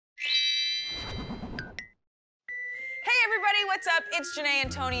everybody, what's up? It's Janaye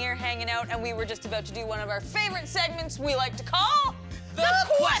and Tony here hanging out, and we were just about to do one of our favorite segments we like to call the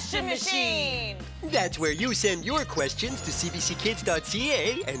Question Machine. That's where you send your questions to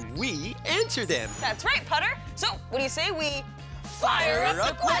cbckids.ca and we answer them. That's right, Putter. So, what do you say we fire up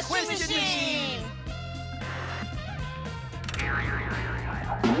the question machine?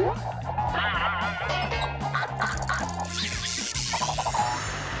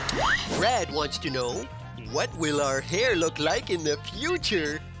 Brad wants to know, what will our hair look like in the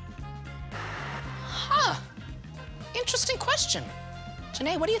future? Huh. Interesting question.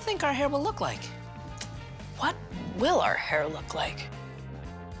 Janaye, what do you think our hair will look like? What will our hair look like?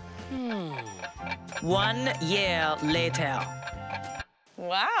 1 year later.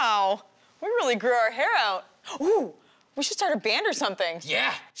 Wow, we really grew our hair out. Ooh, we should start a band or something.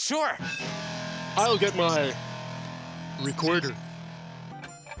 Yeah, sure. I'll get my recorder.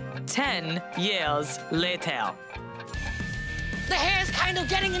 10 years later. The hair's kind of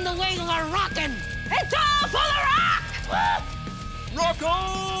getting in the way of our rockin'. It's all for the rock! Rock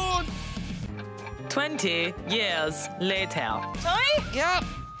on! 20 years later. Tony? Yep.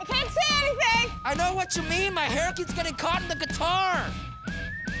 I can't say anything. I know what you mean. My hair keeps getting caught in the guitar.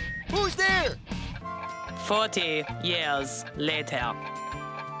 Who's there? 40 years later.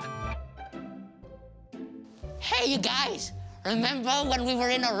 Hey, you guys, remember when we were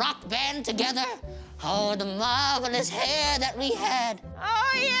in a rock band together? Oh, the marvelous hair that we had.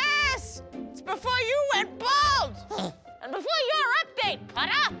 Oh, yes! It's before you went bald. And before your update,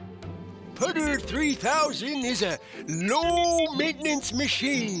 Putter. Putter 3000 is a low-maintenance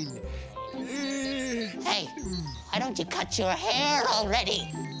machine. Hey, why don't you cut your hair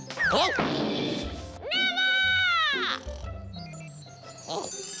already? Oh. Never! Oh.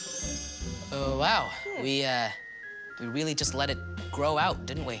 Oh, wow. We really just let it grow out,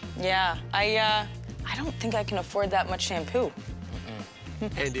 didn't we? Yeah, I don't think I can afford that much shampoo.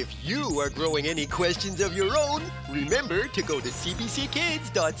 And if you are growing any questions of your own, remember to go to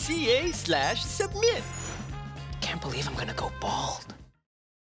cbckids.ca/submit. Can't believe I'm gonna go bald.